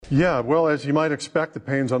Yeah, well, as you might expect, the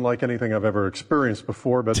pain's unlike anything I've ever experienced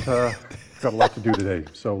before, but got a lot to do today,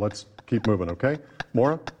 so let's keep moving, okay?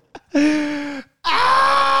 Maura?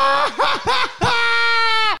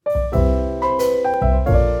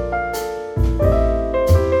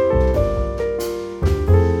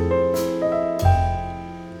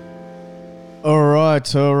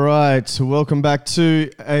 All right. Welcome back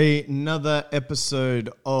to another episode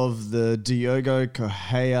of the Diogo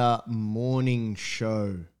Correia Morning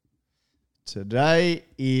Show. Today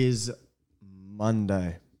is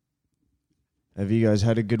Monday. Have you guys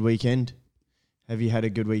had a good weekend? Have you had a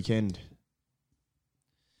good weekend?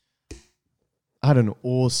 I had an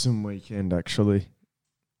awesome weekend, actually.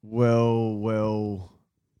 Well,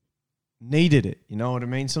 needed it. You know what I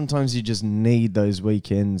mean? Sometimes you just need those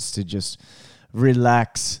weekends to just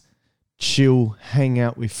relax, chill, hang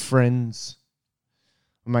out with friends.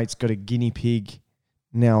 My mate's got a guinea pig.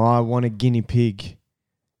 Now I want a guinea pig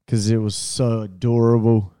because it was so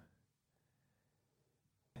adorable.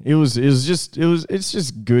 It's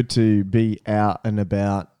just good to be out and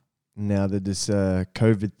about now that this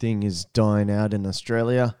COVID thing is dying out in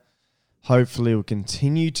Australia. Hopefully it will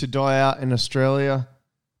continue to die out in Australia.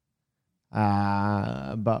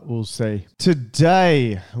 But we'll see.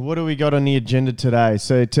 Today, what do we got on the agenda today?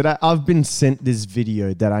 So today, I've been sent this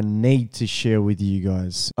video that I need to share with you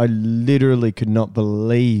guys. I literally could not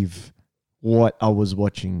believe what I was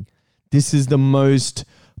watching. This is the most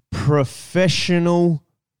professional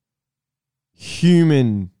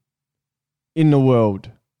human in the world.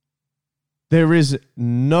 There is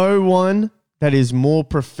no one that is more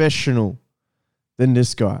professional than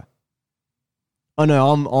this guy. Oh no,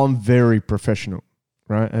 I'm very professional,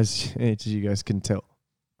 right? As you guys can tell,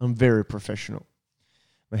 I'm very professional.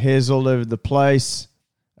 My hair's all over the place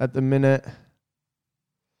at the minute.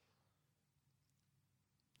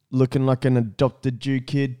 Looking like an adopted Jew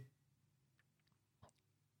kid.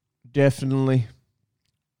 Definitely.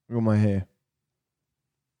 Look at my hair.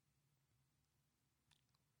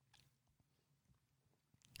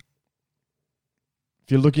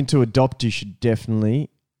 If you're looking to adopt, you should definitely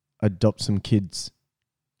adopt some kids.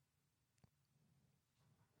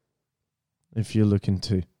 If you're looking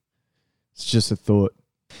to. It's just a thought.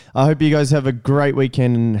 I hope you guys have a great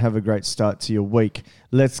weekend and have a great start to your week.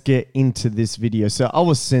 Let's get into this video. So I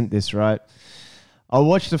was sent this, right? I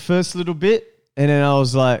watched the first little bit and then I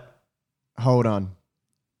was like, hold on.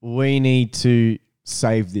 We need to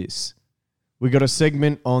save this. We got a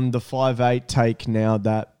segment on the 5-8 take now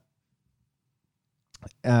that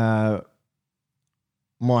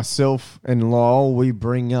myself and Lyle, we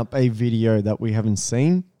bring up a video that we haven't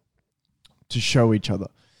seen to show each other.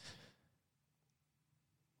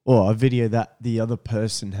 Or a video that the other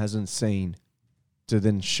person hasn't seen to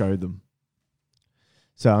then show them.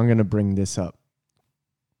 So I'm going to bring this up.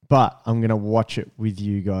 But I'm going to watch it with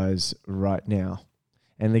you guys right now.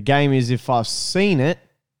 And the game is if I've seen it,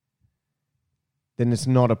 then it's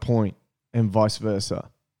not a point, and vice versa.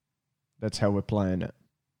 That's how we're playing it.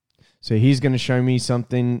 So he's going to show me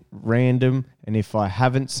something random, and if I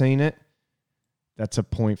haven't seen it, that's a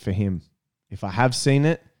point for him. If I have seen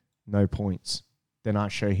it, no points. Then I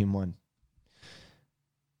show him one.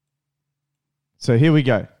 So here we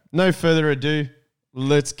go. No further ado,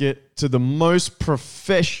 let's get to the most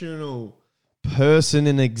professional person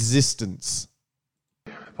in existence.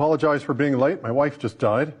 Apologize for being late. My wife just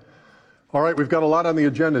died. All right, we've got a lot on the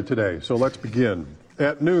agenda today, so let's begin.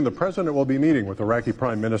 At noon, the president will be meeting with Iraqi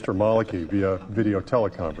Prime Minister Maliki via video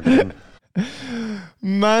teleconference.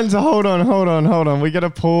 Man, hold on. We got to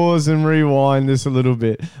pause and rewind this a little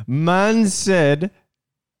bit. Man said,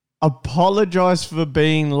 apologize for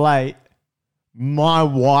being late. My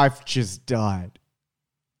wife just died.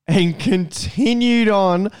 And continued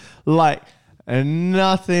on like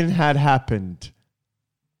nothing had happened.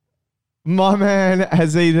 My man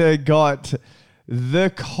has either got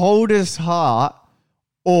the coldest heart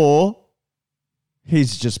or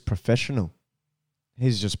he's just professional.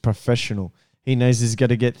 He's just professional. He knows he's got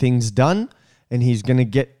to get things done, and he's going to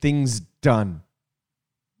get things done.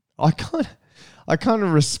 I kind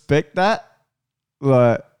of respect that.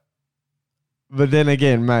 Like, but then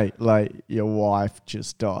again, mate, like your wife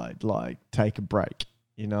just died. Like, take a break.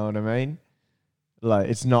 You know what I mean? Like,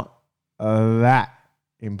 it's not that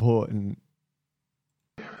important.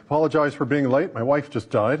 Apologize for being late. My wife just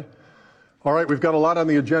died. All right, we've got a lot on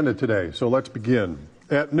the agenda today, so let's begin.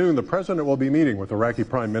 At noon, the president will be meeting with Iraqi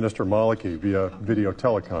Prime Minister Maliki via video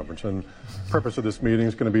teleconference. And the purpose of this meeting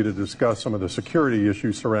is going to be to discuss some of the security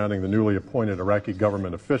issues surrounding the newly appointed Iraqi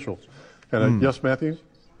government officials. And yes, Matthews?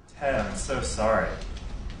 Ted, I'm so sorry.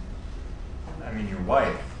 I mean, your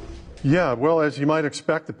wife. Yeah, well, as you might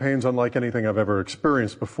expect, the pain's unlike anything I've ever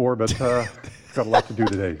experienced before, but got a lot to do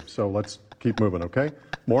today. So let's keep moving, okay?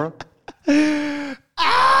 Maura?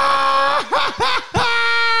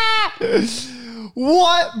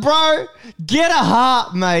 What, bro? Get a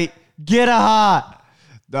heart, mate. Get a heart.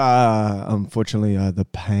 Unfortunately, the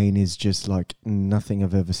pain is just like nothing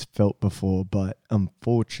I've ever felt before. But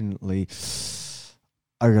unfortunately,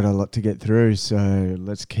 I got a lot to get through. So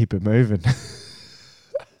let's keep it moving.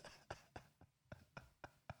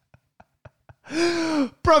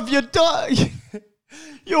 Bruv,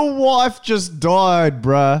 your wife just died,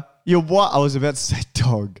 bruh. I was about to say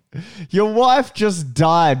dog. Your wife just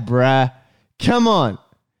died, bruh. Come on.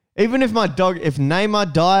 Even if if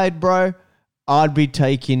Neymar died, bro, I'd be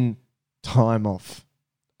taking time off.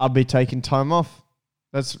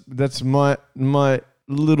 That's my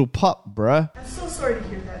little pup, bruh. I'm so sorry to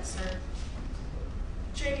hear that, sir.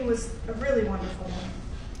 Janie was a really wonderful woman.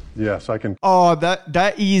 Yes, I can. Oh,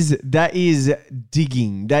 that is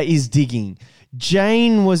digging. That is digging.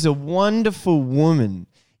 Jane was a wonderful woman.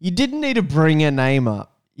 You didn't need to bring her name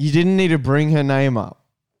up.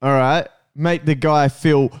 All right? Make the guy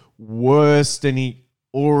feel worse than he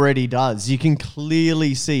already does. You can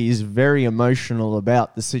clearly see he's very emotional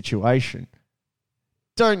about the situation.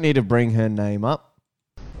 Don't need to bring her name up.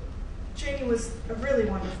 Janie was a really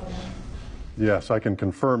wonderful woman. Yes, I can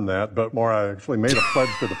confirm that. But Maura, I actually made a pledge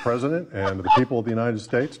to the president and to the people of the United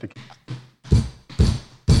States to keep...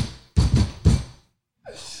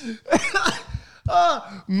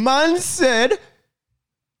 Man said...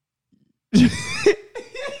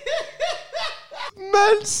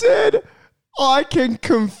 Man said, I can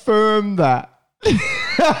confirm that.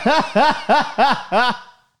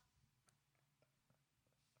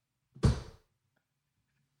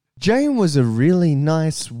 Jane was a really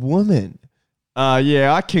nice woman.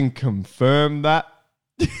 Yeah, I can confirm that.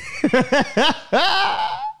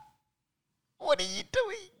 What are you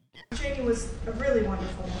doing? Janie was a really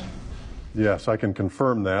wonderful woman. Yes, I can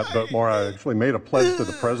confirm that. But Maura, I actually made a pledge to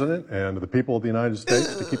the president and to the people of the United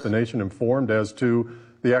States to keep the nation informed as to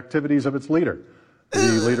the activities of its leader, the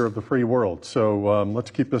leader of the free world. So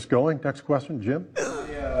let's keep this going. Next question, Jim. Can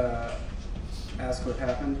I ask what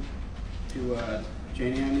happened to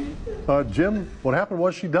Janie, I mean? Jim, what happened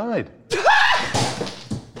was she died.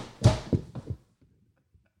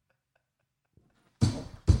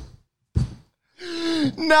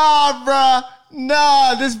 Nah, bruh.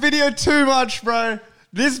 Nah, this video too much, bro.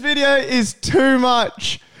 This video is too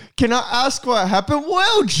much. Can I ask what happened?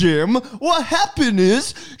 Well, Jim, what happened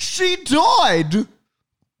is she died.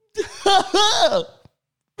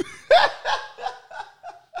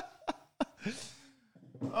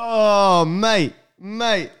 Oh, mate,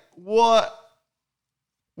 what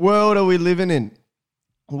world are we living in?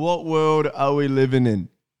 What world are we living in?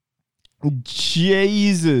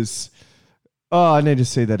 Jesus. Oh, I need to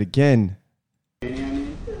see that again.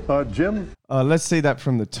 Jim? Let's see that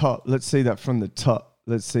from the top.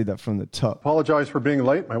 Apologize for being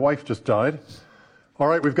late. My wife just died. All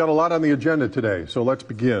right, we've got a lot on the agenda today, so let's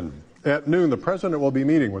begin. At noon, the president will be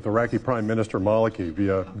meeting with Iraqi Prime Minister Maliki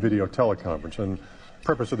via video teleconference. And the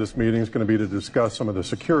purpose of this meeting is going to be to discuss some of the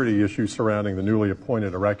security issues surrounding the newly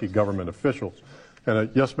appointed Iraqi government officials. And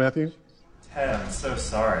yes, Matthews? Ted, I'm so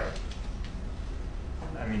sorry.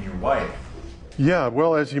 I mean, your wife. Yeah,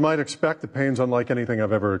 well, as you might expect, the pain's unlike anything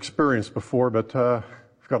I've ever experienced before, but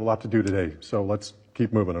we've got a lot to do today. So let's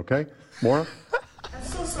keep moving, okay? Maura? I'm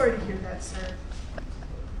so sorry to hear that, sir.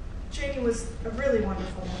 Janie was a really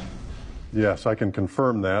wonderful woman. Yes, I can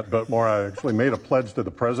confirm that. But Maura, I actually made a pledge to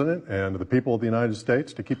the president and to the people of the United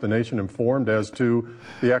States to keep the nation informed as to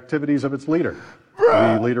the activities of its leader,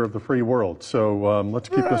 the leader of the free world. So let's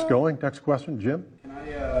keep this going. Next question, Jim. Can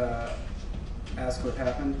I ask what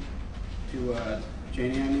happened to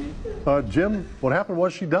Janie, I mean? Jim, what happened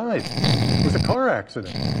was she died. It was a car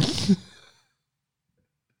accident.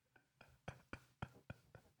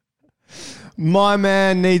 My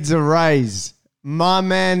man needs a raise.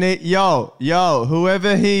 Whoever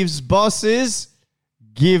his boss is,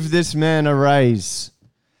 give this man a raise.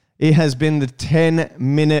 It has been the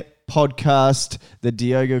 10-minute podcast, the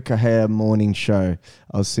Diogo Correia Morning Show.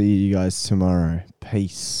 I'll see you guys tomorrow.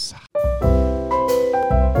 Peace.